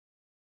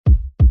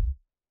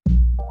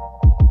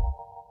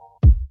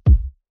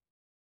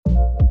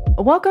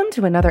Welcome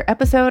to another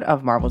episode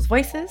of Marvel's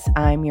Voices.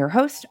 I'm your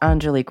host,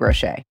 Angélique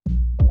Roché.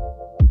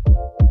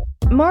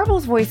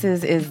 Marvel's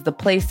Voices is the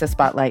place to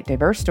spotlight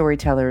diverse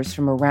storytellers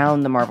from around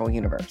the Marvel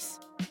Universe.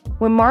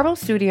 When Marvel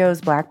Studios'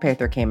 Black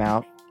Panther came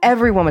out,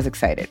 everyone was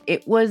excited.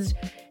 It was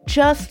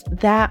just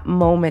that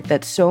moment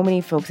that so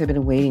many folks have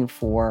been waiting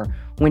for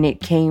when it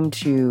came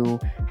to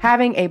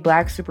having a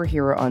Black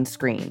superhero on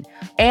screen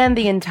and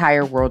the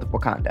entire world of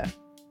Wakanda.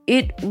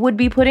 It would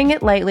be putting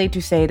it lightly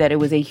to say that it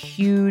was a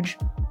huge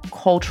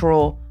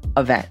cultural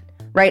event,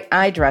 right?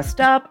 I dressed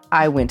up,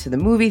 I went to the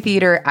movie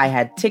theater, I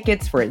had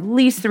tickets for at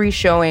least 3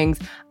 showings.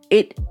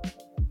 It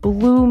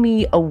blew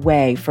me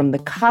away, from the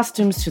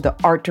costumes to the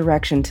art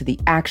direction to the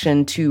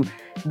action to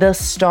the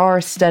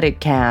star-studded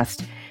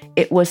cast.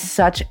 It was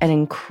such an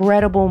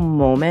incredible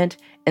moment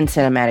in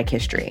cinematic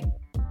history.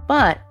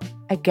 But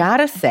I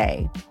gotta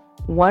say,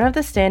 one of the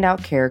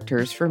standout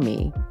characters for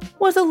me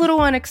was a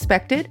little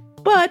unexpected,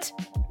 but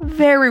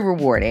very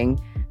rewarding,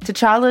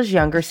 T'Challa's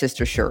younger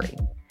sister, Shuri.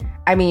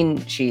 I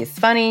mean, she is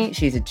funny,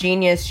 she's a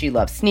genius, she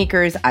loves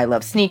sneakers, I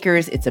love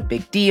sneakers, it's a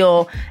big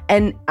deal,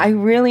 and I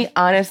really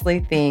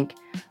honestly think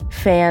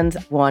fans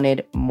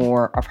wanted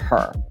more of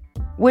her.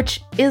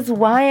 Which is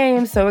why I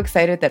am so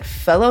excited that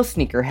fellow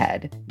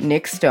sneakerhead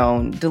Nic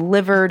Stone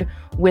delivered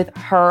with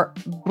her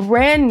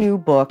brand new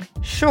book,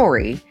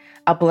 Shuri,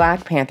 a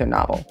Black Panther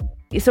novel.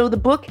 So the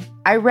book,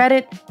 I read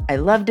it, I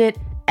loved it,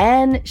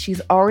 and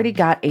she's already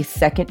got a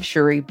second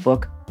Shuri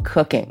book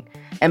cooking.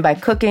 And by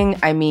cooking,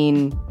 I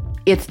mean,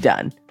 it's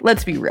done.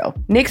 Let's be real.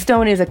 Nic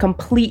Stone is a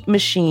complete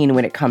machine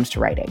when it comes to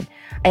writing.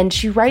 And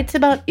she writes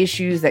about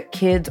issues that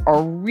kids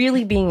are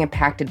really being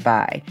impacted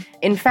by.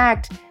 In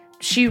fact,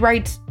 she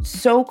writes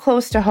so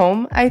close to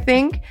home, I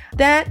think,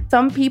 that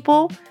some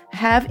people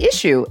have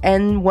issue.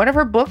 And one of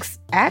her books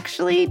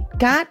actually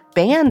got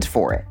banned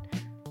for it.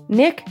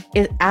 Nic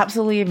is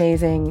absolutely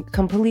amazing,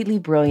 completely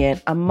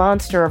brilliant, a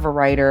monster of a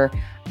writer,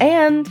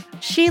 and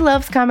she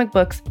loves comic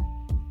books.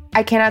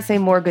 I cannot say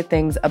more good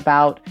things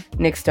about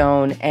Nic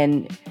Stone,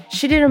 and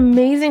she did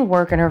amazing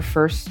work in her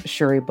first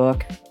Shuri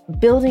book,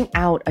 building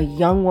out a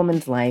young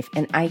woman's life,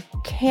 and I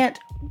can't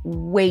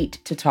wait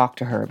to talk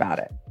to her about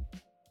it.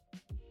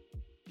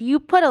 You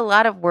put a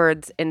lot of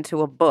words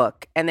into a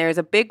book, and there's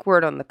a big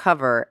word on the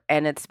cover,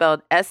 and it's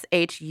spelled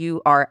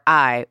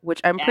S-H-U-R-I,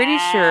 which I'm pretty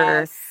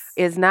sure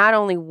is not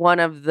only one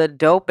of the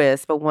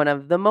dopest, but one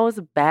of the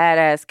most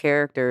badass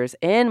characters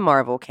in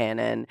Marvel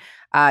canon.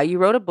 You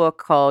wrote a book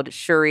called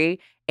Shuri,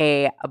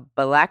 a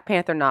Black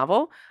Panther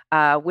novel,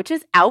 which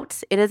is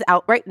out. It is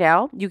out right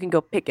now. You can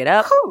go pick it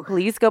up. Whew.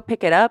 Please go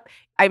pick it up.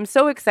 I'm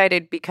so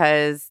excited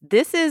because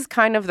this is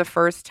kind of the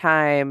first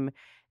time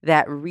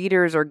that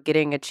readers are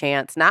getting a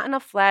chance, not in a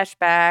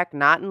flashback,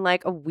 not in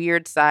like a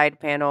weird side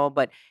panel,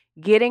 but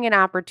getting an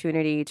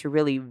opportunity to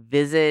really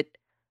visit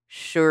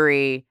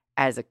Shuri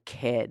as a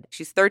kid.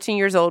 She's 13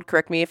 years old,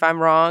 correct me if I'm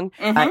wrong,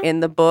 in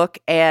the book.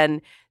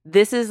 And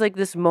this is like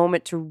this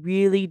moment to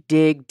really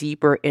dig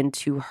deeper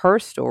into her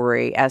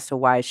story as to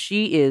why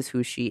she is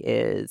who she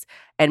is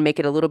and make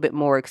it a little bit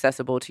more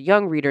accessible to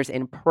young readers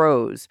in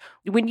prose.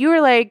 When you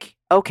were like,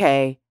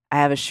 okay, I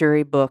have a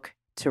Shuri book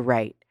to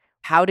write,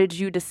 how did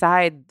you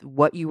decide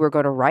what you were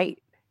going to write?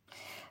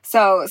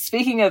 So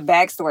speaking of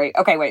backstory,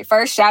 okay, wait.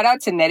 First, shout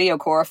out to Nnedi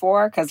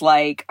Okorafor, because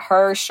like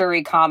her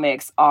Shuri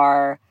comics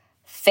are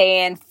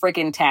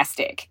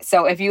fan-freaking-tastic.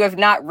 So if you have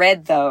not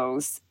read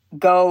those,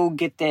 go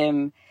get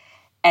them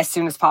as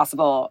soon as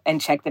possible and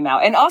check them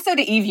out. And also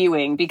to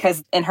E-Viewing,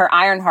 because in her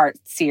Ironheart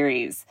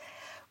series,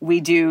 we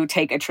do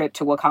take a trip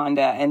to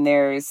Wakanda, and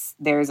there's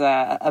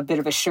a bit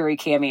of a Shuri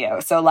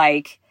cameo. So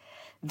like,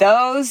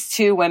 those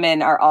 2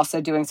 women are also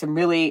doing some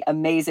really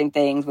amazing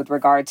things with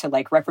regard to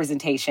like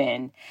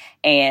representation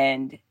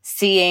and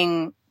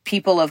seeing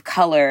people of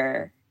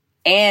color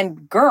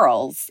and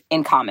girls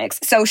in comics.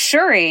 So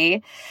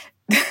Shuri,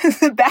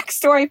 the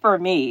backstory for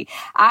me,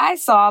 I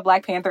saw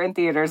Black Panther in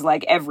theaters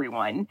like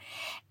everyone.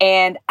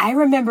 And I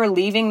remember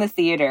leaving the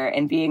theater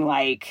and being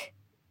like,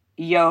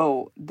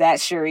 yo,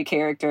 that Shuri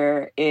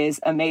character is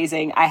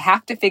amazing. I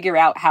have to figure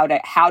out how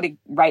to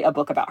write a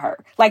book about her.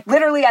 Like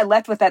literally, I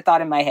left with that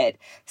thought in my head.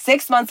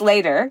 6 months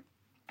later,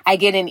 I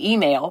get an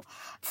email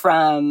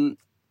from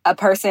a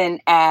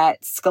person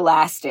at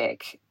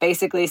Scholastic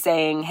basically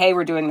saying, hey,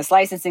 we're doing this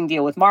licensing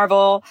deal with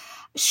Marvel.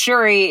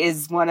 Shuri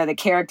is one of the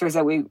characters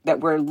that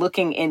we're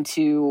looking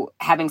into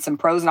having some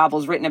prose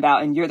novels written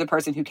about, and you're the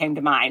person who came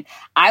to mind.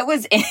 I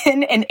was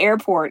in an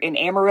airport in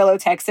Amarillo,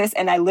 Texas,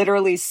 and I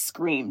literally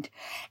screamed.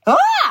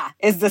 Ah!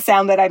 Is the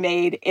sound that I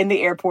made in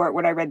the airport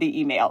when I read the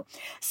email.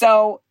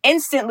 So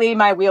instantly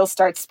my wheels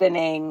start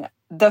spinning.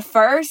 The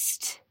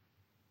first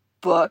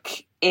book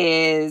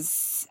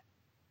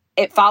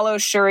it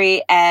follows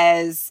Shuri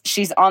as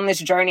she's on this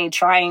journey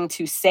trying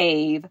to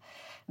save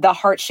the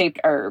heart-shaped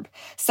herb.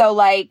 So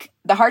like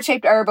the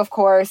heart-shaped herb, of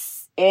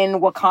course,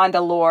 in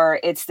Wakanda lore,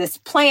 it's this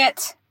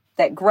plant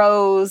that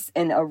grows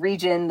in a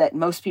region that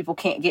most people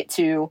can't get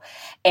to.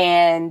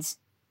 And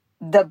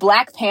the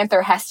Black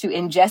Panther has to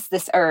ingest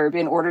this herb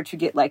in order to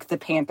get like the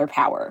panther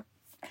power.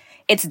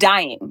 it's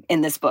dying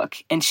in this book.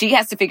 And she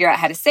has to figure out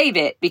how to save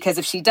it, because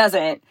if she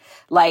doesn't,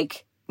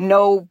 like,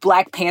 no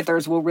Black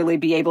Panthers will really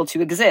be able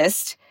to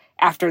exist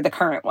after the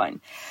current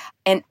one.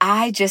 And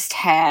I just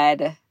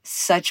had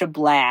such a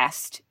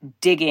blast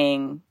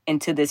digging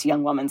into this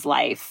young woman's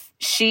life.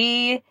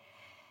 She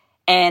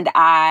and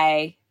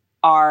I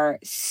are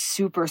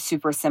super,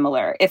 super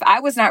similar. If I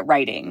was not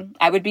writing,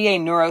 I would be a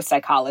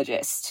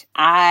neuropsychologist.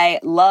 I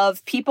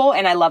love people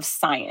and I love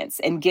science,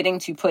 and getting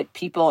to put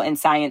people and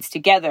science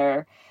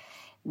together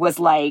was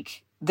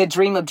like the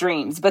dream of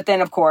dreams. But then,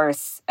 of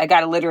course, I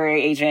got a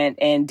literary agent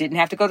and didn't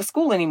have to go to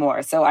school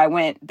anymore. So I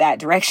went that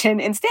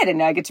direction instead. And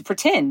now I get to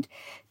pretend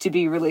to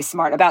be really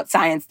smart about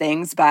science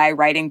things by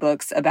writing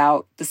books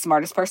about the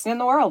smartest person in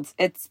the world.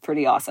 It's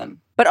pretty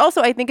awesome. But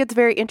also, I think it's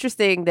very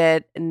interesting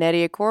that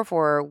Nnedi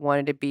Okorafor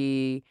wanted to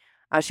be,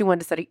 she wanted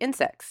to study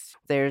insects.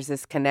 There's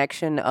this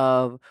connection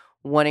of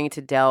wanting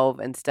to delve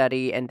and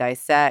study and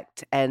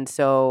dissect. And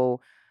so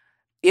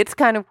it's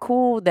kind of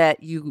cool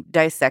that you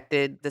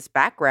dissected this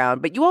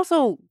background, but you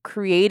also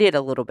created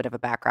a little bit of a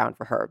background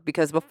for her,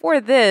 because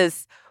before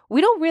this,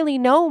 we don't really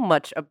know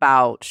much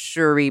about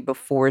Shuri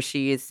before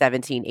she is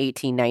 17,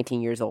 18,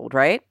 19 years old,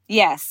 right?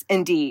 Yes,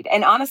 indeed.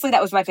 And honestly,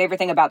 that was my favorite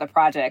thing about the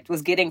project,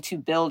 was getting to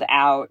build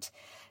out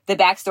the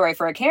backstory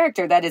for a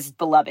character that is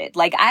beloved.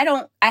 Like,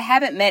 I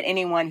haven't met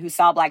anyone who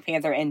saw Black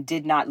Panther and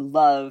did not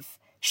love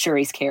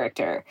Shuri's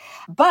character.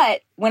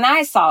 But when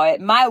I saw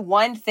it, my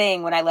one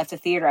thing when I left the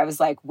theater, I was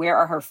like, where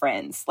are her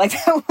friends? Like,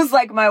 that was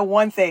like my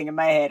one thing in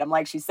my head. I'm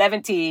like, she's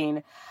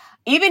 17.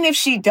 Even if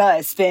she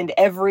does spend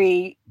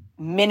every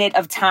minute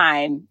of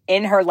time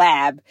in her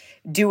lab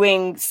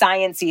doing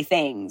science-y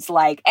things,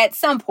 like, at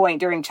some point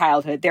during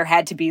childhood, there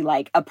had to be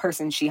like a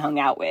person she hung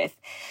out with.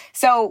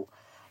 So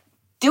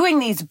doing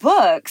these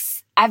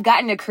books, I've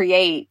gotten to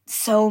create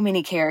so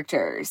many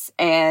characters,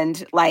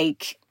 and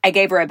like, I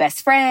gave her a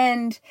best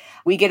friend.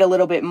 We get a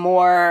little bit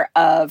more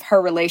of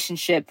her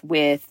relationship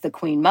with the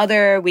Queen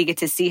Mother. We get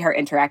to see her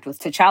interact with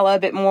T'Challa a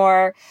bit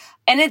more.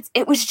 And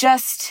it was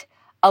just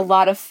a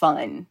lot of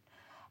fun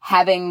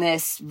having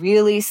this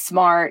really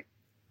smart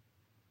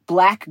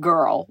Black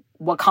girl,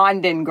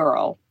 Wakandan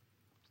girl,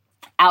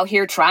 out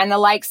here trying to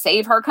like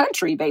save her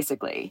country,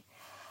 basically.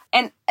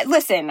 And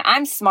listen,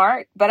 I'm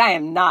smart, but I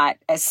am not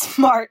as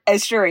smart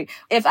as Shuri.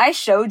 If I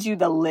showed you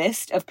the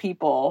list of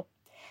people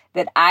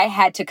that I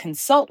had to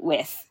consult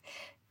with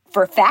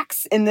for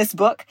facts in this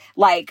book,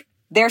 like,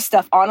 there's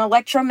stuff on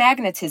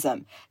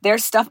electromagnetism,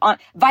 there's stuff on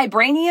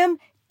vibranium,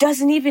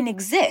 doesn't even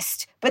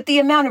exist. But the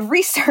amount of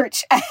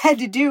research I had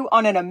to do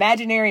on an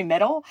imaginary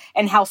metal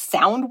and how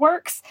sound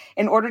works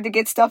in order to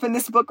get stuff in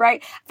this book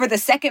right. For the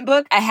second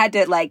book, I had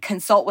to like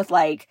consult with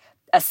like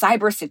a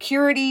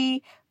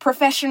cybersecurity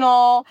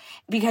professional,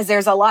 because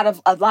there's a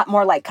lot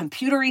more like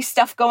computery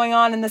stuff going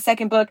on in the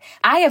second book.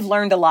 I have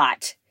learned a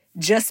lot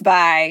just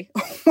by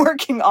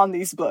working on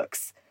these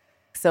books.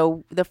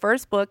 So the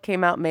first book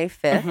came out May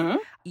 5th. Mm-hmm.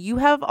 You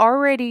have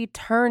already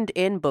turned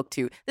in book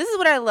 2. This is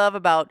what I love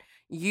about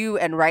you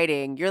and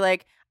writing. You're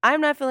like,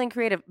 I'm not feeling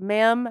creative.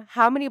 Ma'am,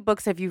 how many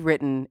books have you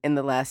written in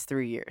the last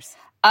 3 years?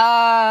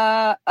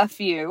 A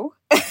few.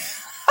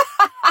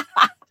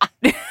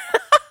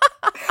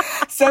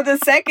 So the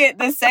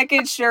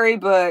second Shuri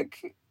book,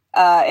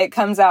 it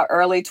comes out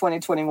early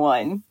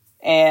 2021,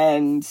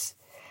 and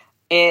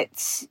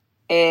it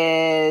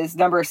is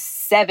number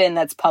 7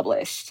 that's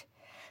published.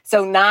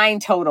 So 9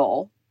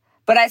 total.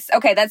 But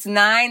that's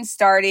 9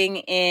 starting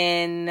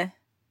in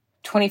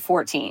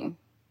 2014.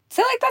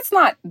 So like, that's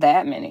not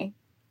that many.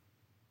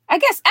 I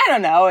guess, I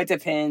don't know. It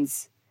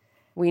depends.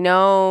 We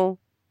know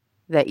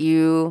that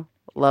you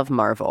love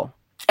Marvel.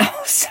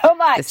 Oh, so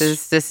much.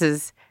 This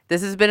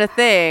has been a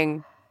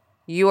thing.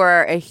 You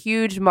are a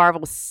huge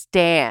Marvel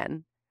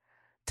stan.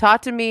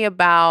 Talk to me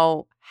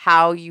about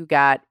how you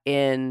got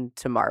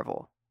into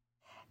Marvel.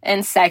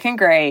 In second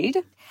grade,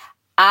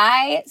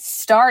 I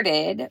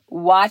started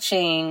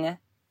watching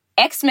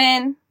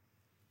X-Men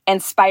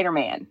and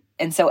Spider-Man.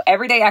 And so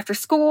every day after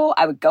school,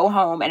 I would go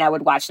home and I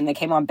would watch them. They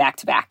came on back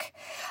to back.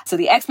 So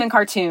the X-Men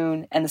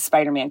cartoon and the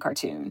Spider-Man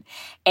cartoon.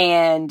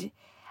 And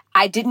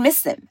I didn't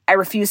miss them. I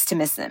refused to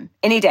miss them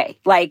any day.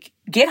 Like,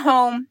 get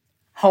home,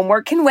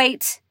 homework can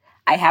wait.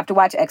 I have to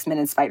watch X-Men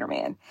and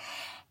Spider-Man.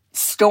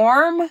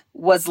 Storm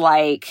was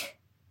like,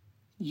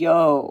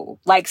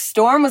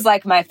 Storm was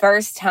like my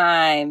first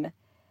time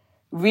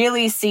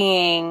really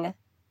seeing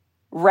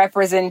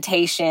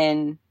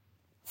representation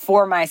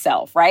for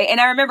myself, right? And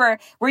I remember,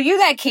 were you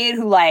that kid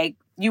who like,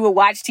 you would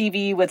watch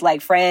TV with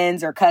like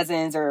friends or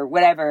cousins or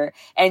whatever,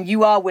 and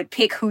you all would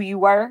pick who you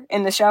were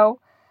in the show?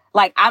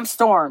 Like, I'm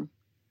Storm,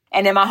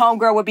 and then my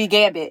homegirl would be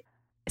Gambit.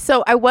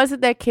 So I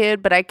wasn't that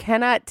kid, but I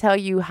cannot tell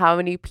you how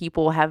many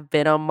people have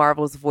been on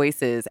Marvel's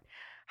Voices.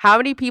 How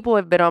many people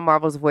have been on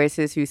Marvel's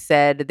Voices who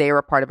said they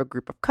were part of a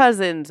group of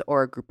cousins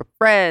or a group of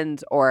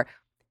friends,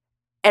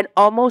 and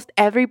almost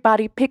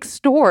everybody picked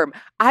Storm.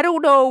 I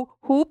don't know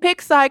who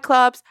picked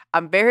Cyclops.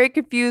 I'm very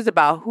confused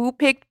about who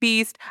picked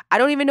Beast. I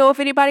don't even know if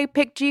anybody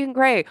picked Jean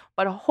Grey,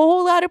 but a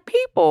whole lot of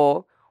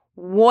people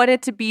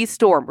wanted to be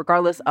Storm,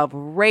 regardless of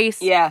race,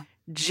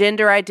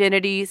 gender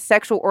identity,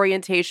 sexual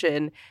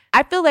orientation.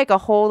 I feel like a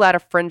whole lot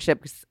of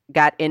friendships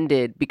got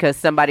ended because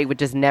somebody would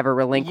just never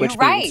relinquish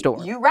being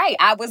Storm. You're right.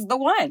 I was the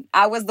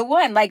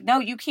one. Like, no,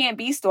 you can't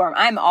be Storm.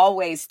 I'm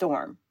always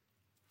Storm.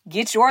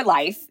 Get your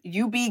life.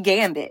 You be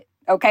Gambit.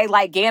 Okay?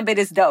 Like, Gambit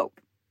is dope.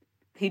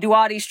 He do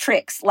all these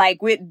tricks.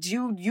 Like, with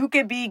you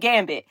could be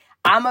Gambit.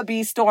 I'ma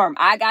be Storm.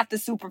 I got the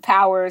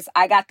superpowers.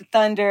 I got the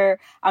thunder.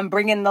 I'm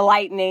bringing the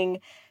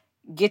lightning.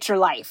 Get your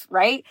life,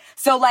 right?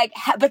 So, like,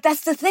 but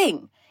that's the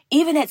thing.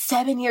 Even at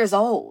 7 years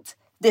old,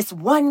 this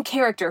one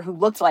character who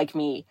looked like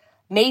me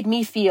made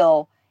me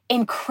feel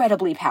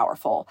incredibly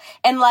powerful.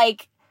 And,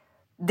 like,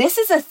 this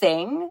is a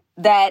thing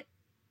that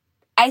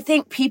I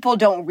think people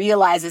don't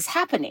realize is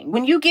happening.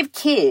 When you give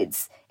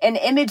kids an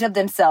image of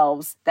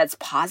themselves that's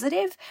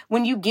positive,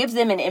 when you give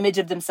them an image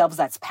of themselves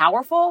that's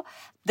powerful,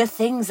 the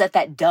things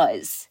that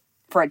does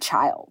for a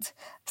child.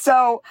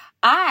 So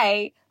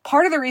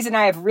part of the reason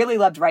I have really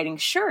loved writing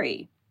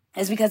Shuri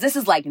is because this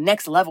is like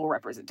next level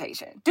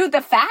representation. Dude,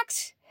 the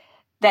fact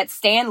that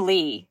Stan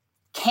Lee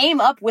came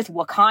up with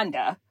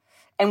Wakanda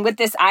and with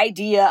this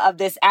idea of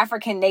this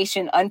African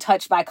nation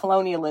untouched by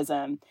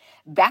colonialism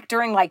back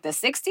during like the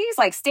 60s,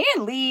 like Stan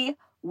Lee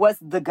was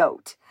the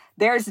GOAT.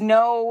 There's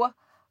no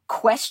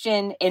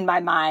question in my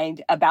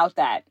mind about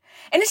that.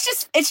 And it's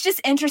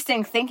just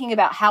interesting thinking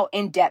about how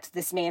in-depth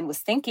this man was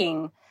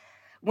thinking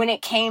when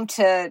it came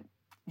to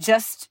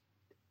just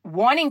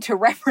wanting to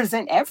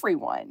represent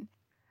everyone.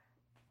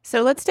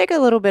 So let's take a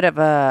little bit of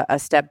a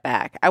step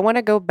back. I want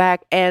to go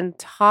back and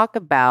talk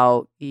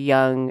about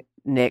young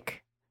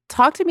Nic.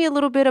 Talk to me a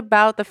little bit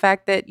about the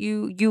fact that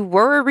you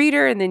were a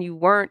reader and then you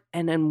weren't,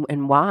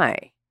 and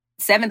why.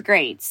 7th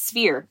grade,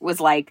 Sphere was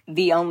like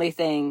the only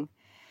thing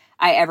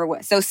I ever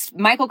was. So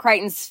Michael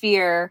Crichton's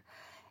Sphere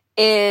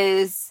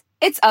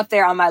it's up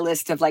there on my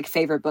list of like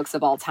favorite books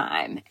of all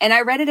time. And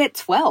I read it at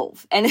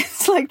 12. And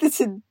it's like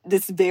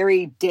this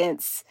very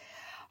dense,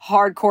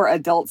 hardcore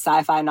adult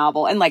sci-fi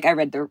novel. And like I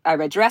read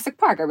Jurassic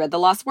Park, I read The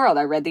Lost World,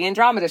 I read The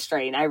Andromeda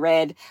Strain, I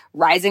read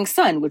Rising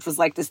Sun, which was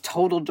like this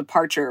total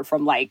departure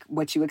from like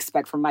what you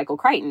expect from Michael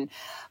Crichton.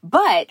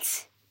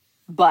 But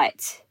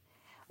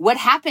what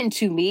happened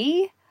to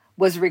me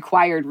was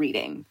required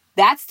reading.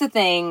 That's the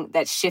thing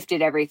that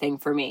shifted everything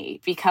for me,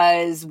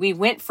 because we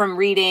went from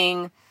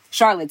reading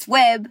Charlotte's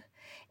Web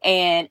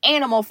and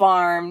Animal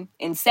Farm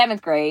in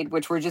 7th grade,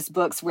 which were just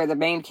books where the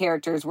main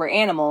characters were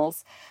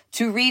animals,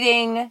 to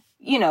reading,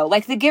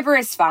 like The Giver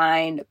is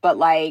fine, but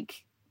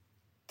like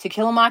To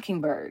Kill a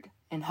Mockingbird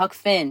and Huck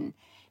Finn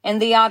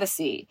and The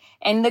Odyssey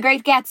and The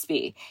Great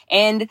Gatsby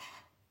and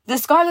The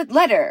Scarlet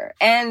Letter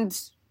and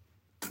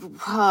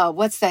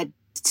what's that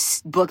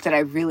book that I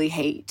really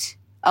hate?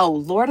 Oh,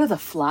 Lord of the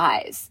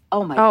Flies.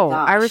 Oh my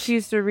gosh. I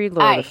refuse to read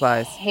Lord of the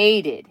Flies.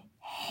 I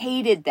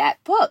hated that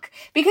book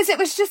because it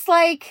was just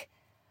like,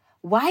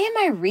 why am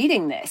I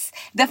reading this?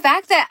 The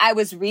fact that I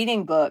was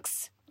reading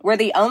books where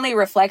the only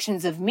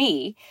reflections of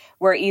me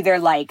were either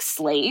like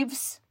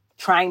slaves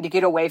trying to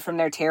get away from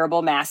their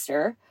terrible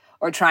master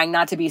or trying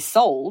not to be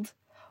sold,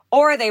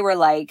 or they were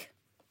like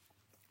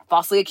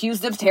falsely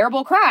accused of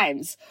terrible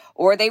crimes,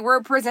 or they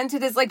were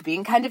presented as like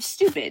being kind of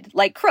stupid,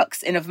 like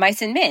crooks in Of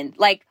Mice and Men.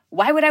 Like,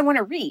 why would I want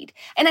to read?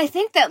 And I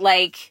think that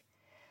like,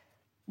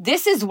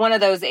 this is one of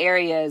those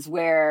areas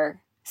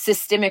where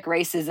systemic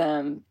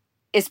racism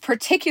is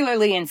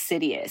particularly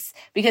insidious,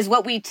 because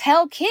what we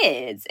tell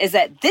kids is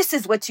that this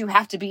is what you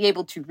have to be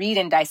able to read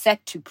and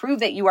dissect to prove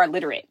that you are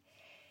literate,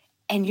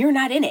 and you're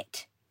not in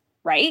it,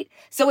 right?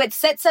 So it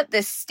sets up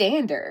this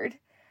standard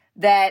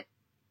that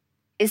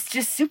is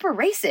just super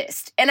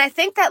racist. And I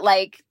think that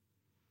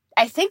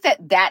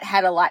that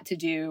had a lot to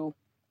do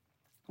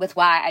with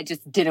why I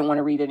just didn't want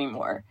to read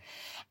anymore.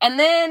 And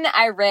then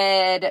I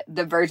read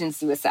The Virgin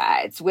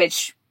Suicides,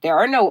 which there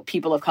are no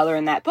people of color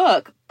in that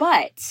book,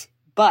 but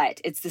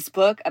it's this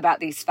book about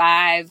these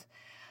 5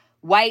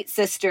 white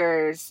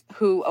sisters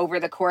who over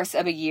the course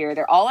of a year,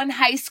 they're all in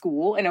high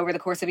school, and over the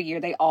course of a year,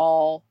 they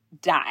all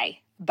die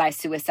by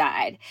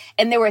suicide.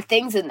 And there were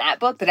things in that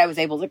book that I was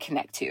able to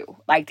connect to,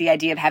 like the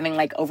idea of having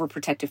like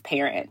overprotective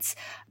parents,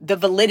 the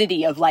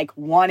validity of like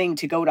wanting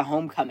to go to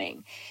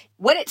homecoming.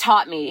 What it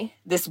taught me,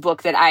 this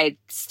book that I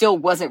still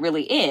wasn't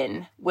really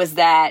in, was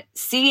that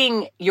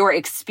seeing your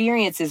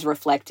experiences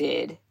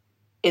reflected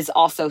is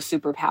also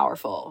super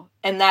powerful.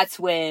 And that's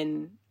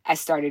when I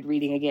started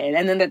reading again.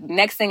 And then the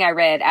next thing I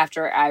read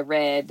after I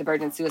read The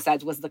Virgin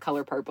Suicides was The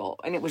Color Purple.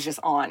 And it was just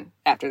on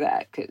after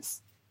that,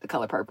 because The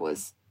Color Purple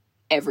was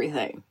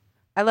everything.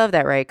 I love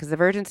that, right? Because The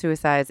Virgin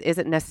Suicides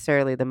isn't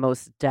necessarily the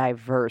most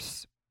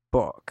diverse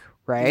book,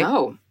 right?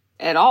 No,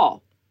 at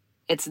all.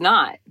 It's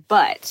not.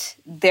 But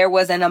there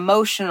was an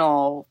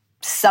emotional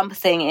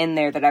something in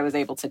there that I was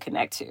able to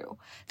connect to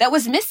that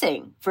was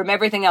missing from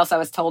everything else I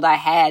was told I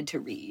had to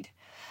read.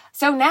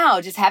 So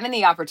now, just having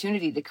the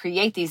opportunity to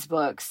create these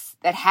books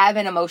that have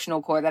an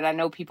emotional core that I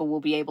know people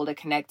will be able to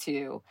connect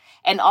to,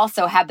 and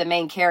also have the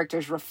main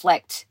characters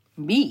reflect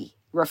me,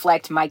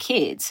 reflect my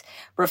kids,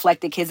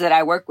 reflect the kids that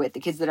I work with, the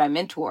kids that I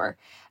mentor.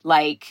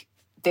 Like,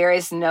 there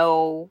is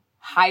no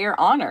higher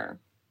honor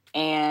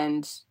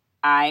and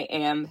I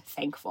am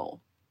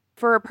thankful.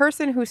 For a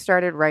person who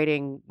started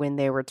writing when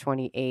they were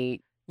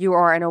 28, you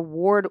are an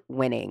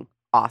award-winning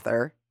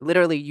author.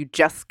 Literally, you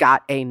just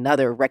got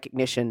another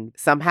recognition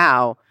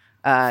somehow.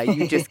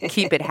 You just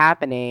keep it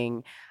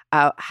happening.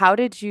 How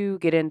did you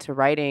get into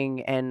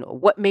writing, and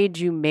what made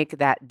you make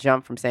that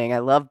jump from saying, I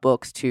love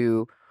books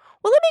to,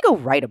 well, let me go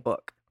write a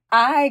book?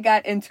 I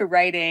got into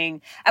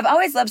writing. I've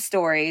always loved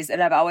stories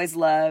and I've always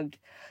loved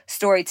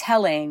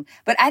storytelling,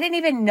 but I didn't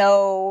even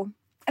know,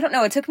 I don't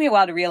know, it took me a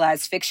while to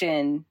realize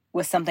fiction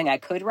was something I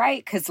could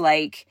write, because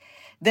like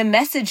the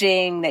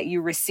messaging that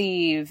you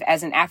receive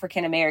as an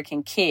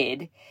African-American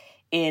kid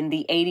in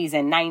the 80s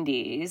and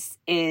 90s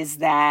is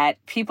that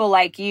people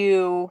like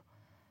you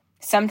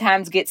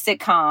sometimes get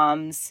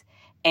sitcoms,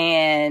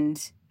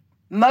 and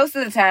most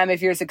of the time,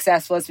 if you're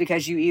successful, it's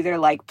because you either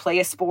like play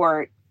a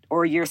sport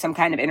or you're some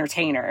kind of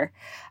entertainer.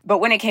 But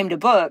when it came to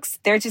books,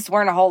 there just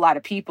weren't a whole lot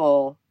of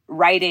people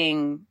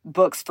writing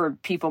books for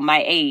people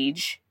my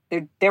age.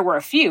 There were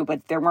a few,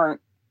 but there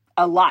weren't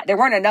a lot. There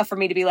weren't enough for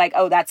me to be like,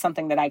 oh, that's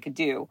something that I could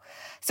do.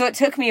 So it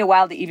took me a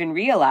while to even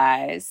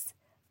realize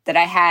that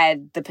I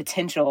had the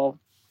potential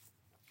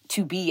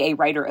to be a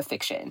writer of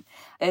fiction.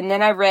 And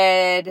then I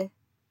read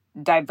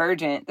the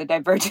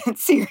Divergent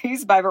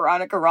series by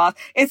Veronica Roth.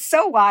 It's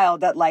so wild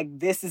that like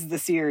this is the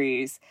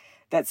series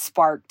that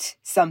sparked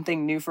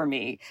something new for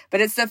me.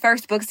 But it's the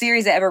first book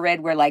series I ever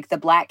read where like the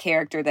Black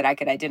character that I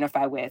could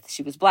identify with,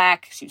 she was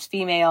Black, she was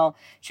female,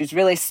 she was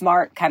really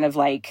smart, kind of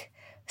like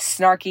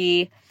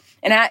snarky.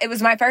 And it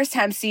was my first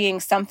time seeing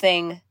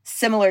something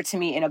similar to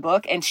me in a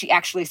book, and she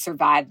actually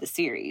survived the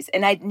series.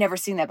 And I'd never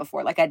seen that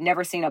before. Like I'd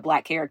never seen a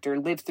Black character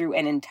live through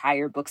an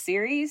entire book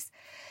series.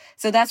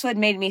 So that's what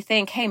made me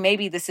think, hey,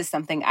 maybe this is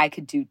something I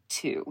could do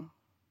too.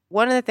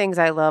 One of the things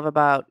I love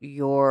about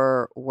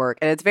your work,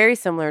 and it's very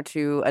similar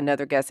to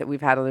another guest that we've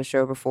had on the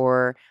show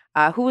before,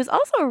 who was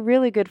also a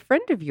really good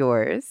friend of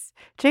yours,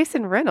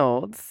 Jason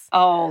Reynolds.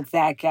 Oh,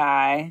 that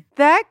guy.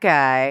 That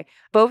guy.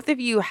 Both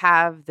of you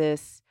have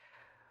this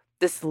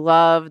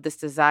love, this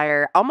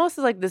desire, almost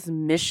like this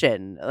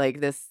mission, like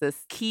this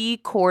key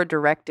core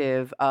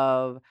directive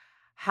of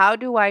how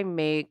do I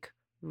make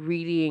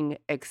reading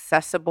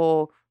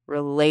accessible,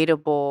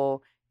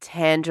 relatable,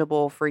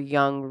 tangible for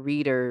young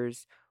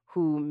readers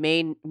who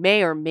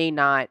may or may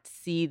not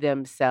see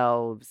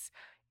themselves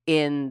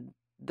in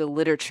the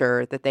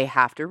literature that they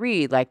have to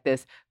read, like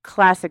this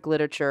classic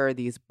literature,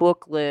 these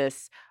book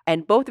lists.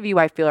 And both of you,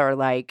 I feel, are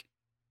like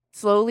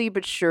slowly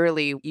but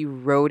surely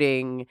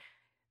eroding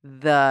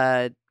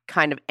the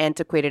kind of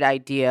antiquated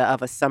idea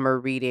of a summer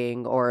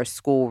reading or a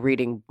school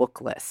reading book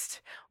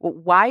list.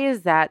 Why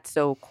is that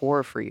so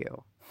core for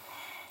you?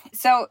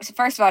 So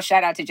first of all,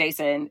 shout out to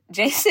Jason.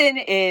 Jason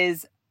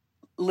is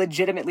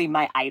legitimately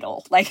my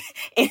idol. Like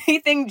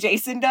anything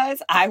Jason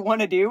does, I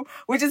want to do,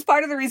 which is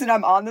part of the reason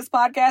I'm on this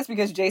podcast,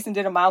 because Jason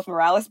did a Miles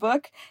Morales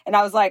book. And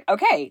I was like,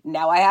 okay,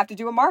 now I have to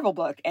do a Marvel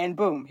book. And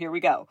boom, here we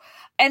go.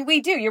 And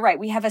we do, you're right.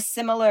 We have a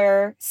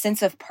similar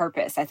sense of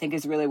purpose, I think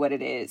is really what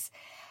it is.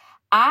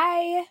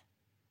 I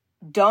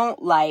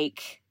don't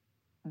like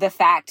the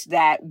fact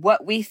that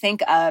what we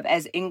think of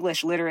as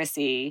English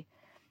literacy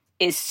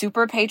is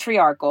super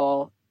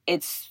patriarchal.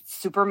 It's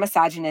super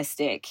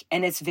misogynistic,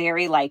 and it's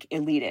very like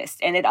elitist,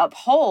 and it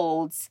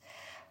upholds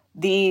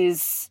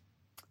these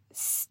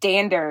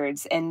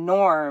standards and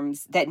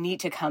norms that need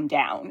to come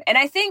down. And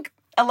I think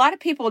a lot of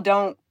people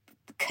don't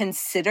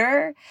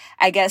consider,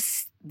 I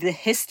guess, the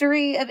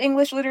history of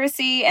English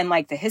literacy and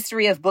like the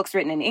history of books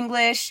written in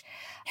English.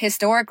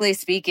 Historically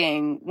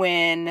speaking,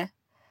 when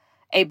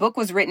a book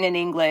was written in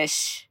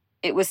English,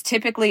 it was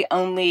typically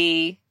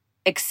only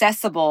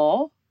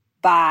accessible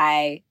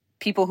by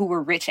people who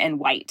were rich and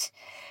white.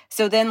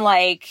 So then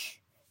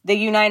like the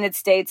United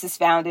States is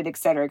founded, et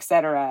cetera, et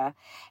cetera.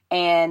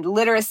 And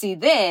literacy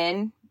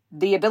then,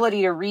 the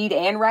ability to read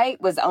and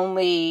write, was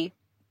only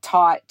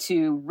taught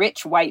to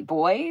rich white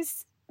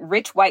boys.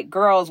 Rich white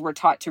girls were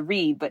taught to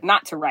read, but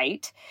not to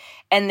write.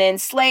 And then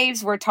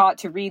slaves were taught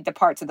to read the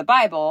parts of the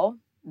Bible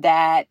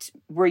that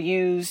were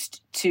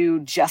used to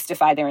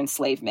justify their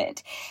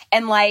enslavement.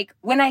 And like,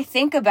 when I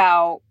think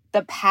about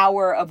the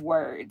power of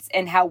words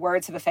and how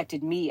words have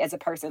affected me as a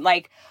person,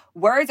 like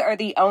words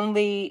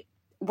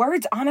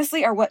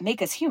honestly are what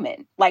make us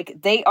human.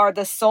 Like they are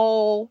the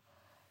sole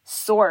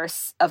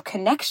source of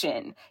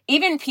connection.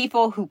 Even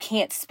people who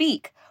can't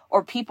speak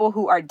or people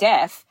who are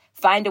deaf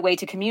find a way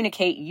to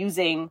communicate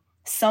using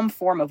some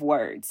form of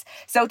words.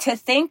 So to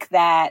think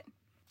that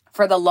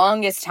for the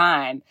longest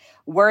time,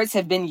 words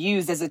have been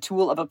used as a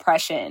tool of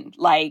oppression,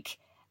 like,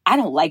 I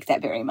don't like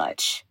that very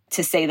much,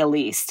 to say the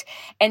least.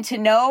 And to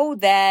know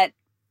that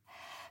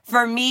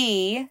for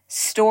me,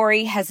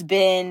 story has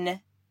been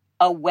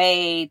a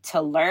way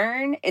to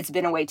learn, it's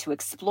been a way to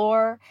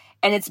explore,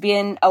 and it's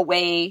been a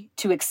way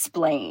to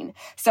explain.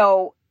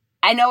 So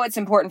I know it's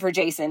important for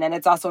Jason, and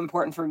it's also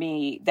important for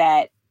me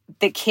that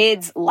the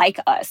kids like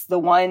us, the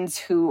ones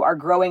who are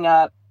growing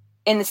up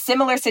in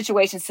similar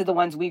situations to the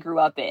ones we grew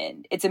up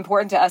in, it's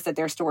important to us that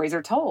their stories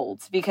are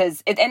told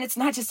because, and it's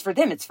not just for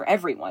them, it's for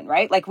everyone,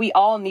 right? Like we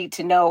all need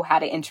to know how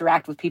to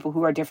interact with people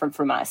who are different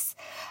from us.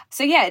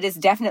 So yeah, it is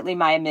definitely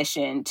my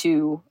mission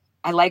to,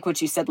 I like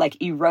what you said,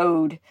 like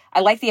erode.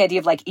 I like the idea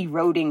of like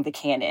eroding the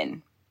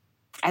canon.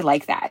 I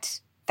like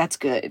that. That's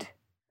good.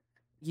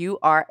 You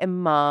are a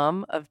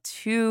mom of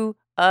 2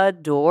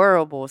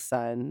 adorable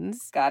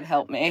sons. God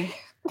help me.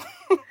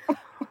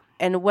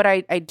 And what I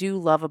do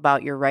love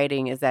about your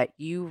writing is that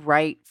you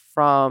write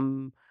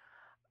from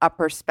a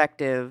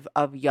perspective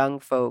of young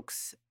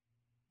folks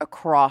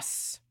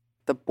across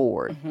the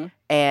board. Mm-hmm.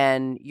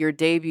 And your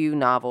debut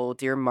novel,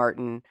 Dear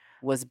Martin,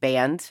 was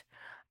banned.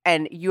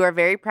 And you are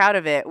very proud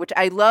of it, which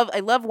I love. I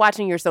love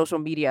watching your social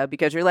media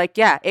because you're like,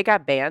 yeah, it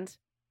got banned.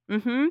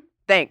 Mm-hmm.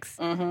 Thanks.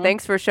 Mm-hmm.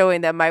 Thanks for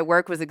showing that my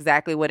work was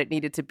exactly what it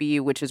needed to be,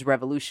 which is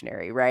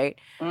revolutionary, right?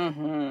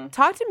 Mm-hmm.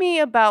 Talk to me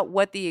about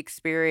what the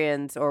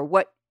experience or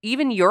what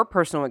even your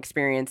personal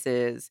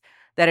experiences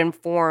that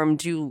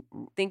informed you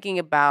thinking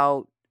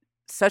about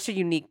such a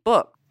unique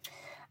book.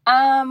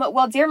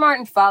 Well, Dear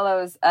Martin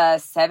follows a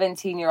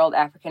 17-year-old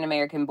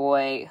African-American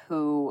boy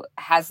who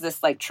has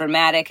this like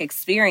traumatic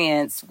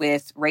experience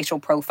with racial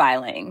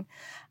profiling.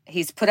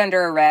 He's put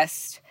under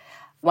arrest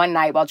one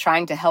night while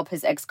trying to help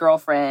his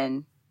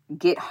ex-girlfriend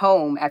get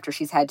home after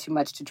she's had too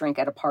much to drink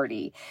at a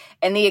party.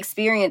 And the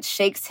experience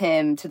shakes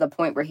him to the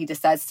point where he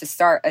decides to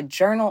start a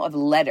journal of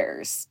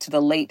letters to the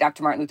late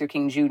Dr. Martin Luther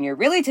King Jr.,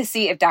 really to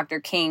see if Dr.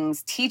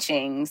 King's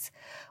teachings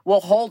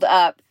will hold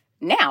up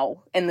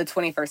now in the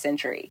 21st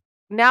century.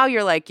 Now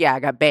you're like, yeah, I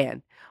got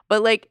banned.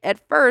 But like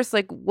at first,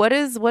 like what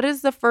is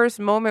the first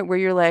moment where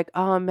you're like,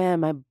 oh man,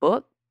 my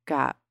book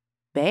got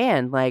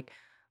banned? Like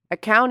a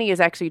county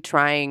is actually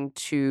trying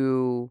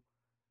to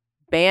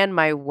ban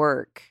my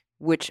work,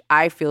 which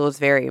I feel is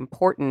very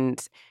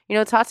important. You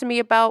know, talk to me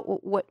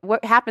about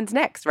what happens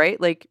next, right?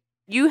 Like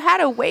you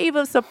had a wave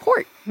of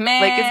support.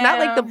 Man. Like it's not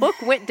like the book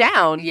went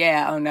down.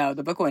 Yeah, oh no,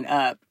 the book went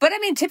up. But I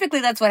mean,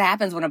 typically that's what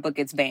happens when a book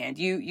gets banned.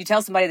 You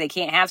tell somebody they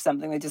can't have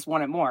something, they just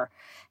want it more.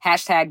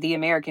 Hashtag the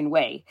American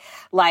way.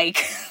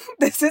 Like,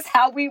 this is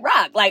how we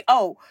rock. Like,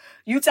 oh,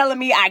 you telling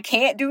me I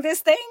can't do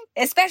this thing?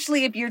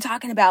 Especially if you're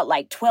talking about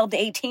like 12 to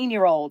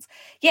 18-year-olds.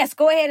 Yes,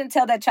 go ahead and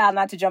tell that child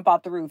not to jump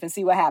off the roof and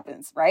see what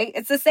happens, right?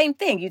 It's the same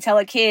thing. You tell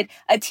a kid,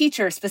 a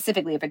teacher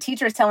specifically, if a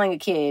teacher is telling a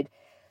kid,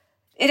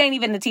 it ain't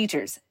even the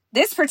teachers.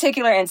 This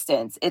particular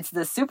instance, it's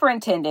the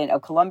superintendent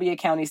of Columbia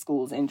County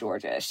Schools in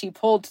Georgia. She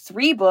pulled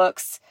 3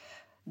 books.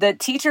 The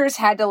teachers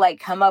had to like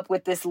come up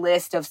with this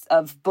list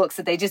of books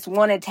that they just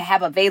wanted to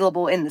have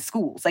available in the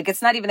schools. Like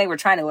it's not even they were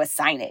trying to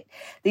assign it.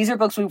 These are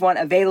books we want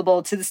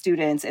available to the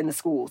students in the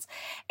schools.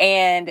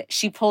 And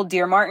she pulled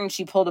Dear Martin.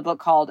 She pulled a book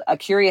called A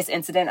Curious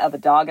Incident of a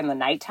Dog in the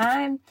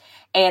Nighttime.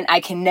 And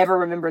I can never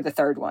remember the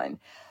third one.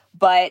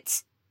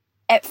 But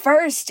at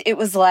first it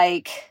was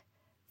like,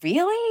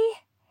 really?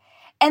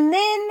 And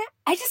then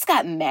I just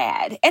got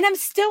mad. And I'm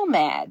still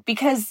mad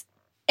because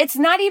it's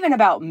not even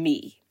about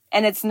me.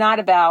 And it's not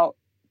about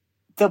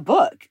the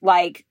book.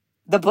 Like,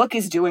 the book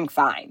is doing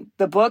fine.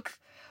 The book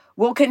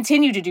will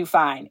continue to do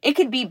fine. It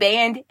could be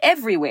banned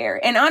everywhere.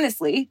 And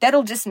honestly,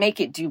 that'll just make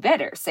it do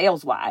better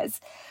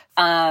sales-wise.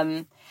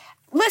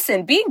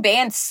 Listen, being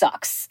banned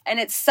sucks. And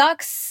it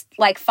sucks,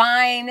 like,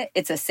 fine,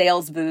 it's a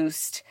sales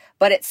boost.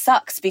 But it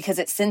sucks because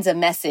it sends a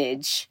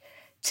message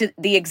to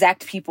the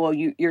exact people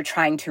you're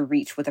trying to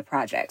reach with a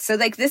project. So,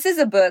 like, this is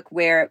a book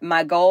where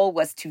my goal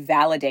was to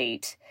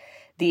validate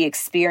the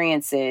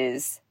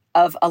experiences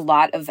of a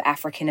lot of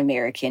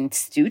African-American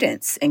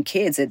students and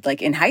kids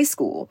in high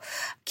school,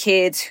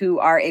 kids who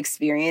are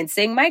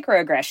experiencing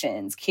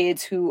microaggressions,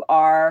 kids who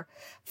are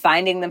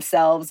finding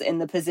themselves in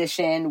the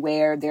position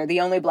where they're the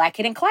only Black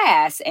kid in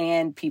class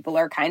and people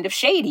are kind of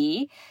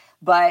shady,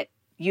 but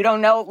you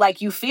don't know,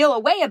 like you feel a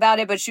way about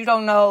it, but you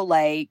don't know,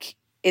 like,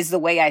 is the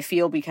way I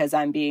feel because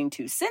I'm being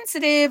too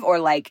sensitive or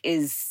like,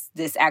 is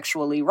this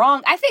actually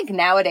wrong? I think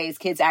nowadays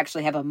kids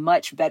actually have a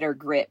much better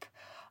grip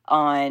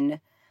on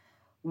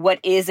what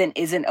is and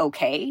isn't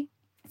okay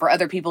for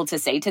other people to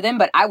say to them,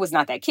 but I was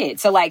not that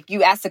kid. So like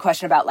you asked the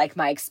question about like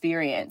my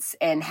experience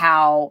and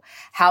how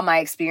my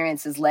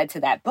experiences led to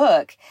that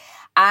book.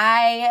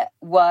 I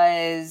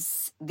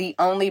was the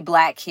only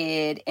Black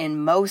kid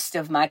in most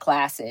of my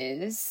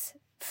classes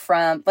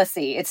from,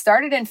 it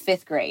started in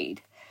 5th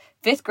grade.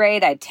 5th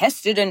grade, I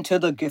tested into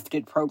the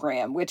gifted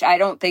program, which I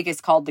don't think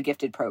is called the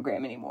gifted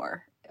program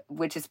anymore,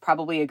 which is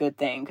probably a good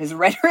thing because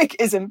rhetoric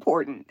is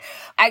important.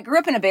 I grew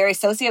up in a very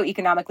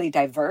socioeconomically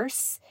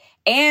diverse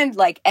and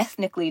like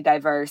ethnically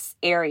diverse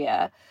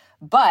area,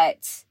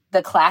 but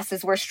the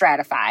classes were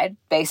stratified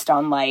based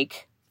on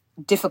like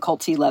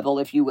difficulty level,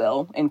 if you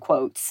will, in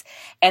quotes.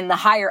 And the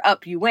higher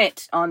up you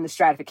went on the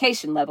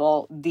stratification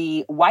level,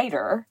 the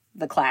whiter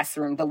the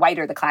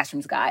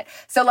classrooms got.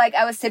 So like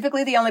I was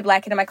typically the only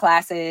Black kid in my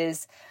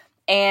classes.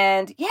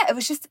 And yeah, it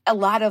was just a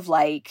lot of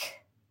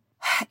like,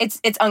 it's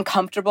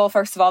uncomfortable,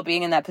 first of all,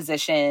 being in that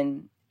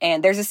position.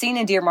 And there's a scene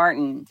in Dear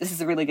Martin. This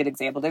is a really good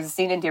example. There's a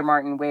scene in Dear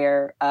Martin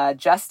where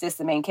Justice,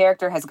 the main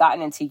character, has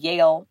gotten into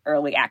Yale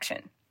early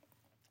action.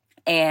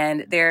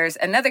 And there's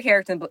another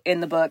character in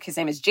the book. His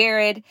name is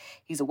Jared.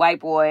 He's a white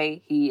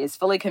boy. He is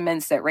fully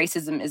convinced that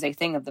racism is a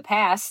thing of the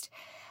past.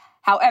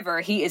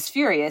 However, he is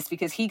furious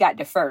because he got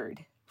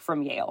deferred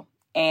from Yale.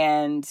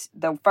 And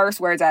the first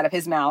words out of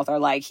his mouth are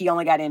like, he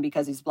only got in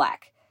because he's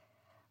black,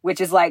 which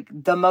is like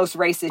the most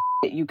racist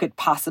shit you could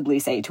possibly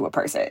say to a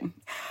person.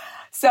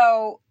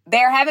 So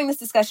they're having this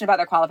discussion about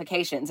their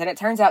qualifications, and it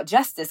turns out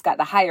Justice got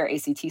the higher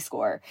ACT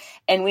score.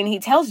 And when he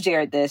tells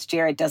Jared this,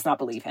 Jared does not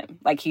believe him.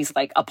 Like, he's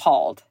like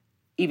appalled,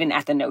 even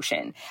at the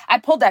notion. I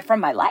pulled that from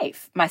my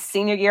life. My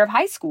senior year of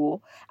high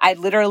school, I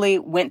literally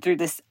went through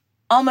this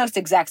almost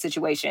exact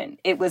situation.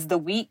 It was the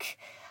week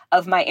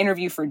of my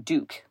interview for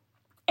Duke.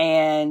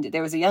 And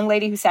there was a young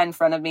lady who sat in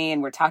front of me,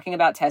 and we're talking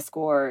about test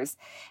scores,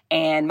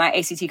 and my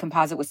ACT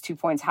composite was 2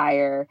 points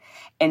higher,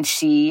 and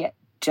she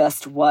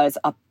just was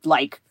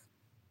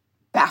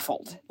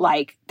baffled.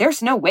 Like,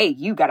 there's no way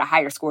you got a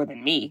higher score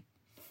than me.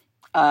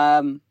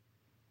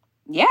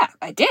 Yeah,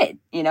 I did,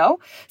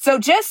 So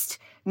just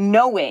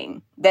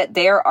knowing that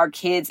there are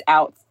kids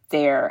out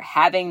there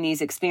having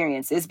these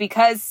experiences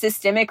because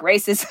systemic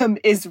racism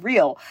is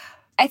real.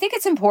 I think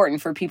it's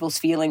important for people's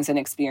feelings and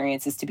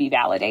experiences to be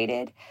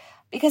validated.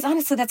 Because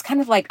honestly, that's kind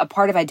of like a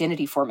part of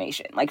identity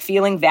formation, like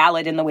feeling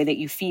valid in the way that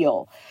you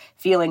feel,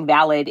 feeling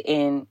valid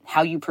in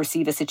how you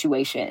perceive a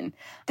situation.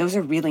 Those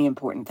are really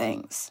important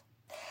things.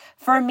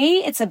 For me,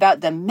 it's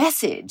about the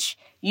message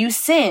you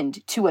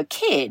send to a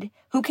kid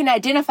who can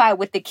identify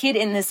with the kid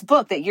in this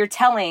book that you're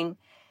telling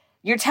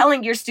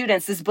your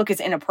students this book is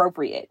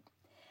inappropriate.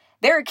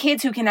 There are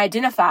kids who can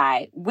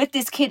identify with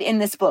this kid in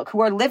this book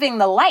who are living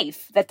the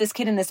life that this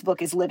kid in this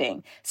book is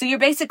living. So you're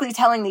basically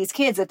telling these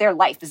kids that their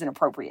life is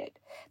inappropriate,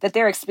 that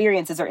their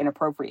experiences are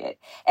inappropriate.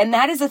 And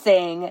that is a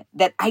thing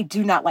that I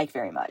do not like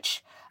very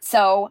much.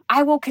 So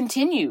I will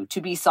continue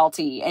to be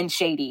salty and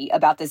shady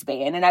about this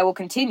ban, and I will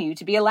continue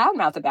to be a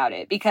loudmouth about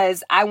it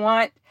because I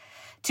want,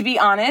 to be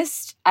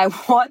honest, I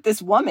want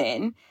this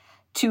woman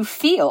to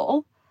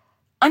feel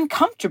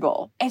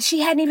uncomfortable. And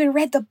she hadn't even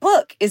read the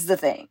book is the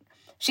thing.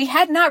 She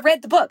had not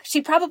read the book.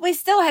 She probably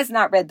still has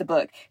not read the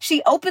book.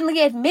 She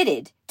openly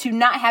admitted to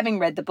not having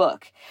read the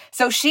book.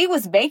 So she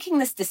was making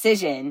this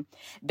decision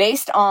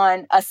based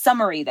on a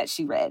summary that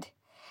she read.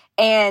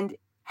 And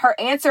her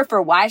answer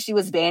for why she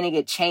was banning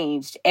it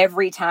changed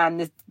every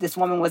time this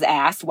woman was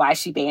asked why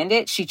she banned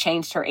it. She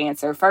changed her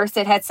answer. First,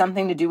 it had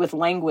something to do with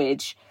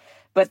language.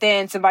 But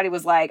then somebody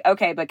was like,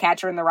 okay, but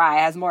Catcher in the Rye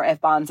has more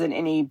F-bombs than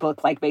any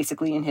book, like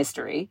basically in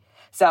history.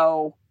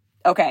 So,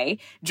 okay,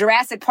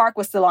 Jurassic Park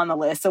was still on the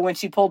list. So when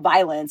she pulled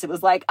violence, it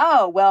was like,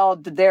 oh, well,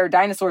 there are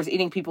dinosaurs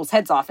eating people's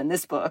heads off in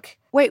this book.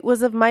 Wait,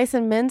 was Of Mice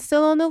and Men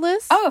still on the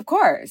list? Oh, of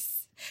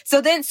course.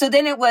 So then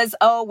it was,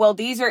 oh, well,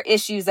 these are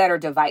issues that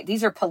are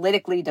these are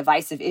politically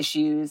divisive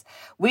issues.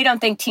 We don't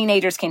think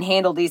teenagers can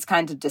handle these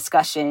kinds of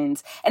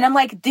discussions. And I'm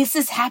like, this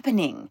is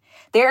happening.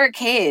 There are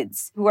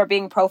kids who are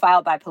being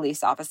profiled by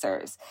police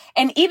officers.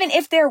 And even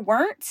if there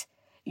weren't,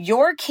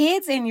 your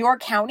kids in your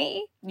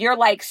county, your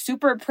like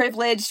super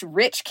privileged,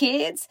 rich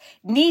kids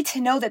need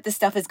to know that this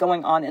stuff is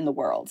going on in the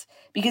world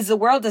because the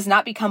world does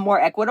not become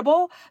more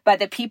equitable by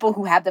the people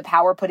who have the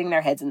power putting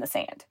their heads in the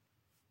sand.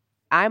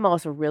 I'm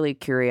also really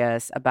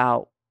curious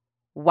about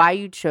why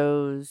you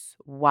chose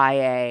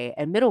YA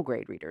and middle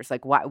grade readers.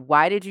 Like,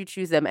 why did you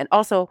choose them? And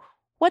also,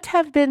 what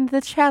have been the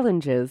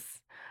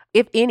challenges,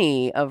 if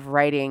any, of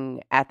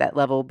writing at that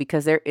level?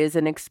 Because there is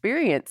an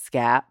experience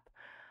gap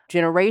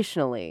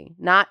generationally.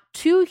 Not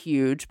too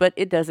huge, but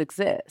it does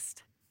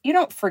exist. You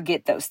don't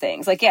forget those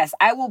things. Like, yes,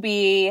 I will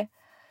be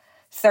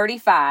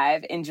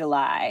 35 in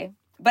July,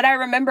 but I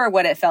remember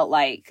what it felt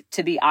like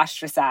to be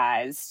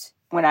ostracized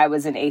when I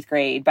was in 8th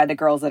grade by the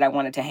girls that I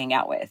wanted to hang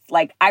out with.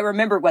 Like, I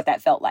remember what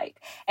that felt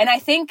like. And I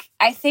think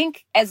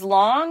as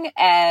long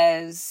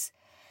as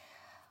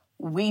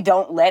we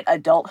don't let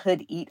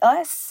adulthood eat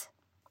us,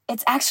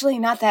 it's actually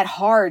not that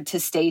hard to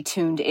stay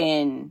tuned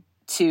in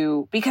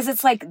to, because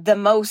it's like the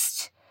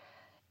most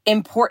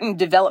important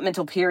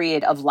developmental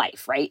period of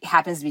life, right? It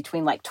happens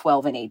between like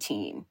 12 and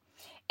 18.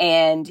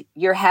 And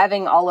you're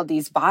having all of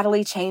these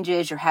bodily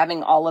changes. You're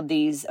having all of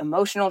these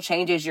emotional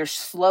changes. You're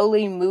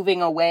slowly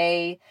moving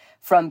away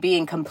from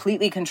being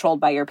completely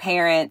controlled by your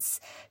parents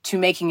to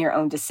making your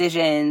own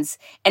decisions.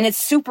 And it's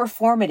super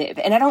formative.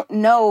 And I don't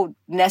know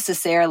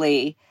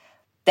necessarily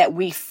that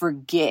we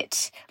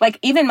forget. Like,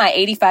 even my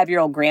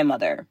 85-year-old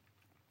grandmother,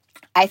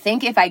 I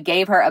think if I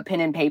gave her a pen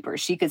and paper,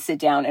 she could sit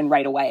down and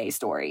write a YA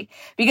story.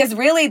 Because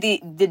really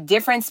the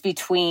difference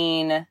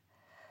between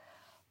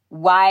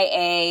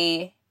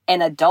YA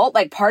and adult,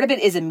 like, part of it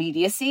is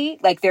immediacy.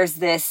 Like, there's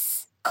this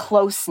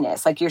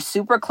closeness, like you're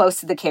super close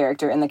to the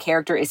character and the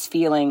character is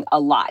feeling a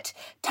lot.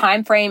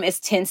 Time frame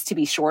tends to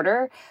be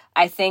shorter.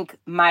 I think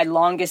my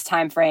longest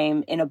time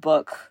frame in a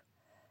book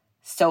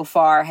so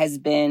far has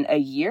been a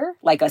year,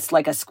 like a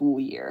school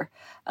year.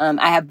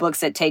 I have books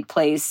that take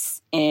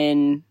place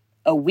in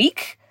a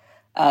week.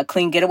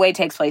 Clean Getaway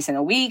takes place in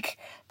a week.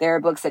 There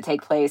are books that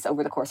take place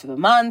over the course of a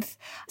month.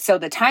 So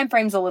the time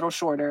frame's a little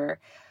shorter.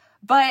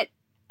 But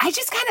I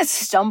just kind of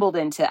stumbled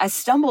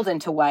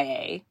into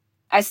YA.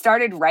 I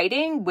started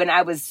writing when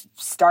I was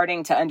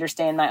starting to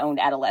understand my own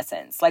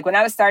adolescence. Like when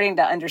I was starting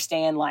to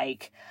understand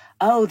like,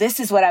 oh, this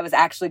is what I was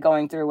actually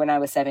going through when I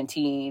was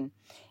 17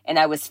 and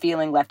I was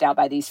feeling left out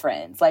by these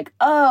friends. Like,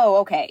 oh,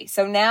 okay.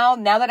 So now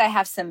that I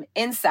have some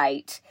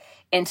insight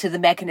into the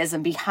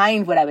mechanism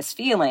behind what I was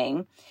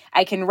feeling,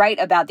 I can write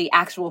about the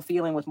actual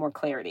feeling with more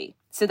clarity.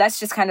 So that's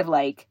just kind of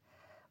like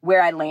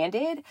where I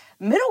landed.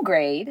 Middle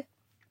grade,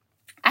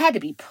 I had to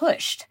be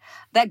pushed.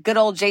 That good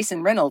old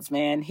Jason Reynolds,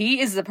 man, he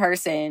is the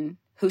person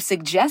who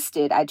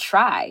suggested I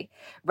try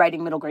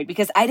writing middle grade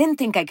because I didn't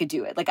think I could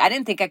do it. Like, I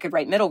didn't think I could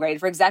write middle grade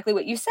for exactly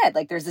what you said.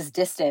 Like, there's this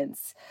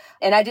distance.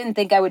 And I didn't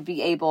think I would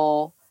be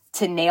able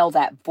to nail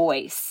that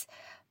voice.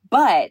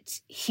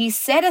 But he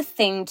said a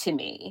thing to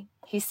me.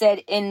 He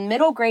said, in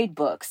middle grade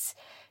books,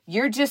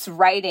 you're just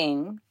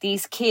writing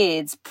these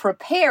kids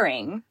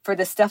preparing for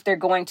the stuff they're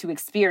going to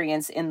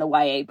experience in the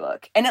YA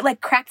book. And it like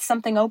cracked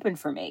something open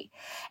for me.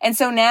 And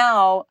so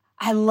now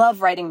I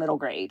love writing middle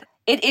grade.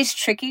 It is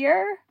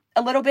trickier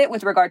a little bit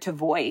with regard to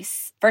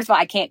voice. First of all,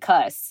 I can't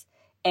cuss.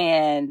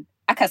 And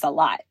I cuss a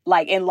lot.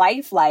 Like in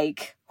life,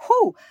 like,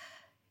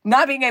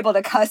 not being able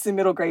to cuss in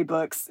middle grade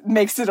books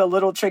makes it a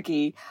little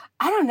tricky.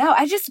 I don't know.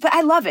 But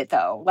I love it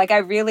though. Like I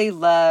really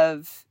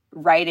love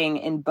writing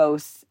in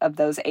both of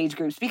those age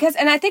groups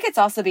and I think it's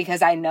also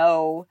because I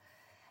know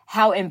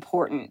how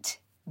important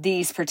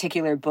these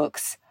particular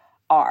books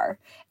are.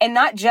 And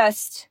not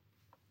just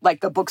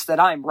like the books that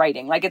I'm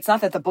writing. Like, it's not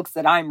that the books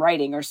that I'm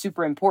writing are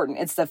super important.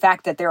 It's the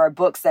fact that there are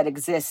books that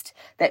exist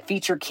that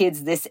feature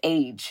kids this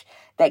age,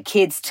 that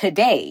kids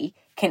today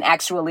can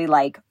actually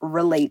like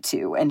relate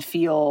to and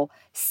feel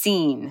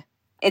seen.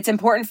 It's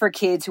important for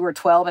kids who are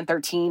 12 and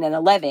 13 and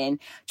 11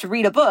 to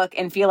read a book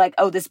and feel like,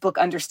 oh, this book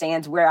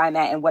understands where I'm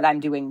at and what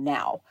I'm doing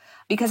now.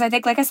 Because I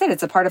think, like I said,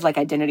 it's a part of like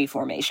identity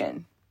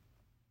formation.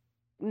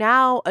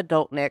 Now,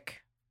 adult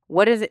Nic,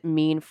 what does it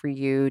mean for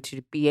you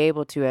to be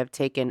able to have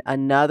taken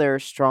another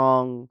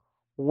strong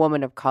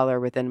woman of color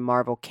within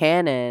Marvel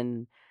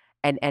canon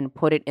and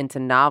put it into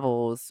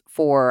novels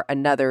for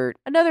another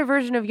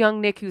version of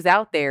young Nic who's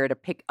out there to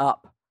pick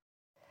up?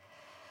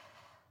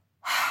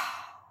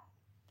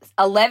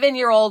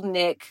 11-year-old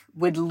Nic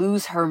would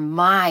lose her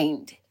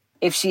mind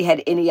if she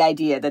had any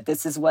idea that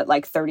this is what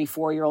like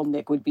 34-year-old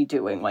Nic would be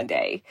doing one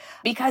day.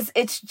 Because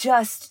it's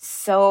just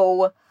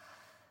so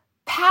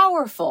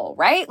powerful,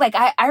 right? Like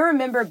I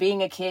remember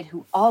being a kid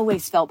who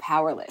always felt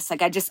powerless.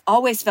 Like I just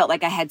always felt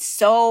like I had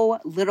so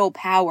little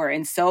power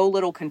and so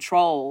little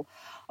control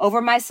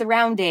over my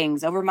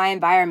surroundings, over my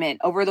environment,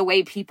 over the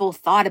way people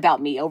thought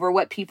about me, over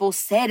what people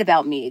said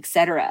about me,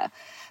 etc.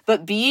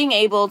 But being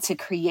able to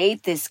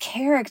create this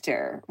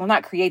character, well,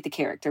 not create the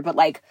character, but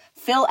like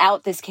fill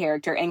out this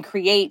character and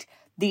create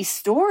these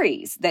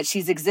stories that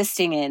she's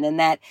existing in and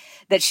that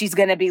she's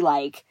going to be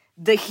like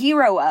the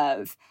hero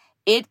of,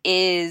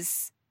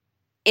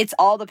 it's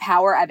all the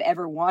power I've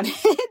ever wanted,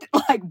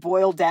 like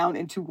boiled down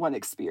into one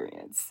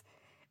experience.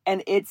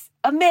 And it's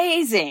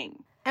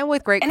amazing. And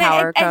with great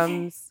power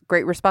comes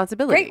great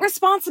responsibility. Great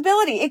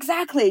responsibility.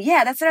 Exactly.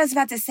 Yeah, that's what I was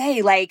about to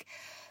say. Like,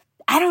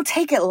 I don't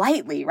take it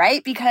lightly,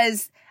 right?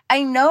 Because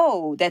I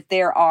know that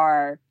there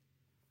are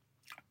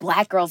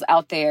Black girls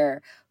out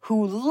there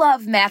who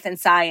love math and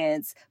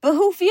science, but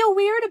who feel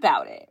weird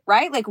about it,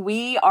 right? Like,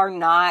 we are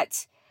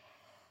not...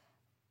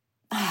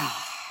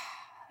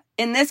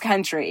 in this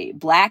country,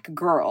 Black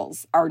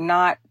girls are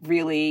not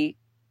really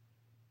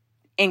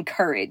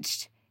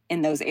encouraged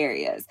in those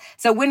areas.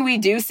 So when we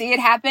do see it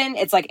happen,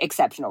 it's like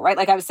exceptional, right?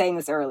 Like I was saying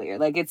this earlier,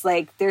 like it's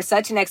like there's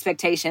such an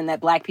expectation that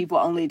Black people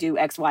only do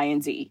X, Y,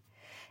 and Z,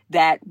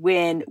 that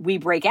when we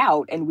break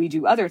out and we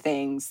do other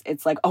things,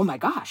 it's like, oh my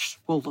gosh,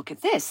 well, look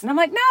at this. And I'm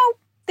like,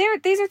 no,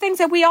 these are things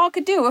that we all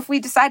could do if we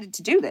decided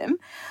to do them.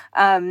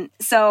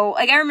 So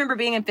like I remember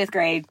being in 5th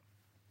grade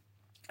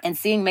and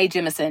seeing Mae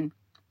Jemison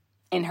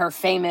in her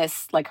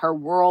famous, like her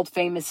world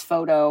famous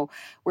photo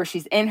where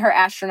she's in her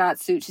astronaut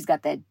suit. She's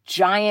got that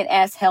giant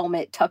ass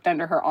helmet tucked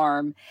under her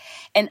arm.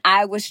 And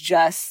I was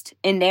just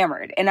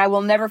enamored. And I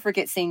will never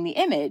forget seeing the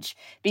image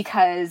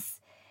because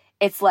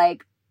it's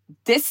like,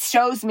 this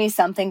shows me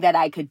something that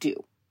I could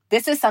do.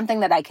 This is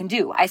something that I can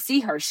do. I see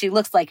her. She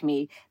looks like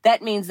me.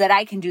 That means that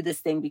I can do this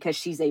thing because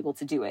she's able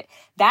to do it.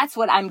 That's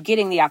what I'm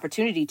getting the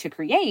opportunity to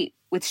create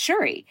with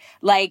Shuri.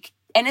 Like,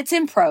 and it's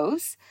in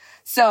prose.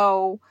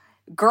 So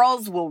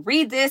girls will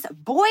read this,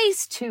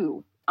 boys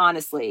too,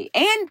 honestly,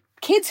 and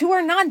kids who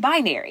are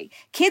non-binary.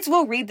 Kids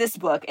will read this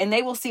book and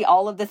they will see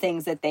all of the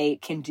things that they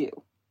can do.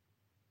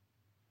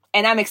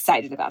 And I'm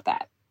excited about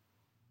that.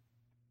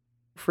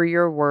 For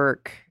your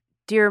work,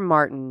 Dear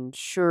Martin,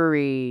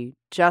 Shuri,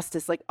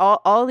 Justice, like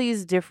all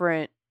these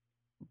different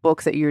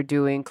books that you're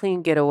doing,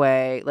 Clean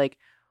Getaway, like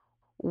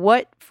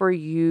what for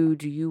you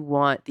do you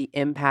want the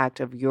impact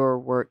of your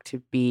work to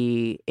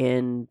be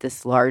in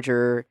this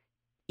larger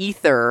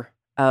ether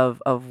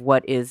of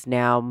what is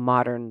now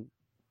modern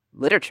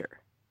literature?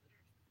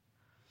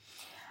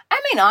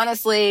 I mean,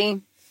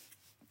 honestly,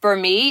 for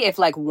me, if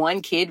like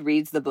one kid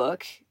reads the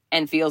book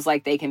and feels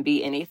like they can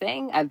be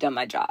anything, I've done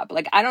my job.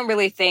 Like, I don't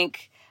really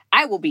think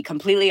I will be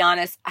completely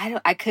honest.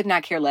 I could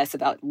not care less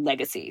about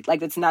legacy. Like,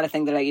 that's not a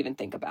thing that I even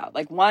think about.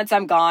 Like, once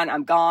I'm gone,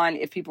 I'm gone.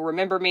 If people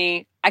remember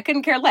me, I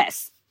couldn't care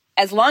less.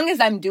 As long as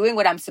I'm doing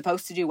what I'm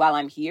supposed to do while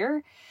I'm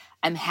here,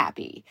 I'm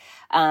happy.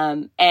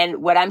 And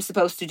what I'm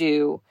supposed to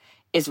do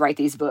is write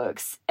these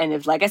books. And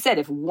if, like I said,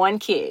 if one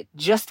kid,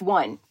 just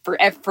one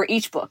for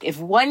each book, if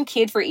one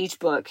kid for each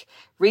book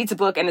reads a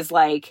book and is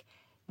like,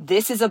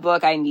 this is a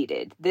book I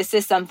needed. This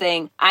is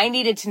something I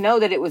needed to know,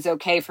 that it was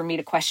okay for me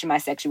to question my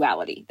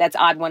sexuality. That's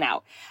odd one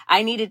out.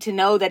 I needed to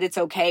know that it's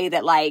okay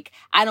that, like,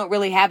 I don't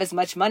really have as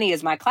much money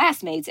as my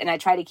classmates and I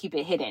try to keep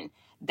it hidden.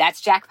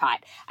 That's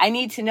jackpot. I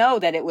need to know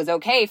that it was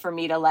okay for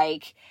me to,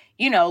 like,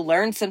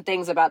 learn some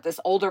things about this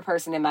older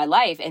person in my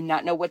life and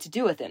not know what to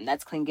do with them.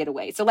 That's Clean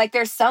Getaway. So, like,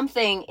 there's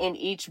something in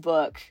each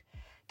book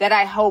that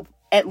I hope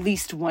at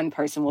least one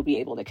person will be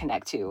able to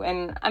connect to.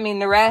 And I mean,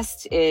 the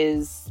rest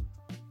is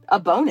a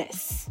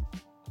bonus.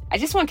 I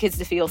just want kids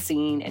to feel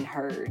seen and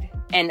heard.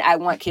 And I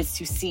want kids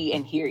to see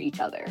and hear each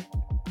other.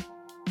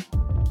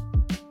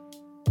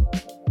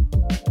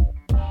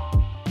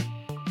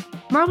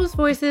 Marvelous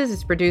Voices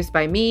is produced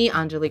by me,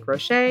 Angélique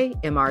Roché,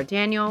 M.R.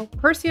 Daniel,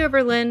 Percy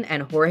Overlin,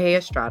 and Jorge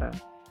Estrada.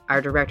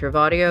 Our director of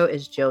audio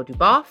is Jill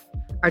Duboff.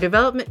 Our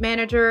development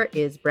manager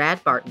is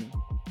Brad Barton.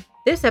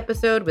 This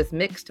episode was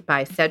mixed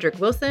by Cedric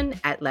Wilson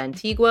at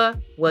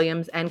Lantigua,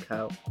 Williams &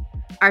 Co.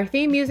 Our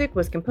theme music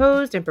was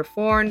composed and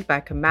performed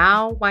by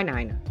Kamau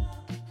Wainaina.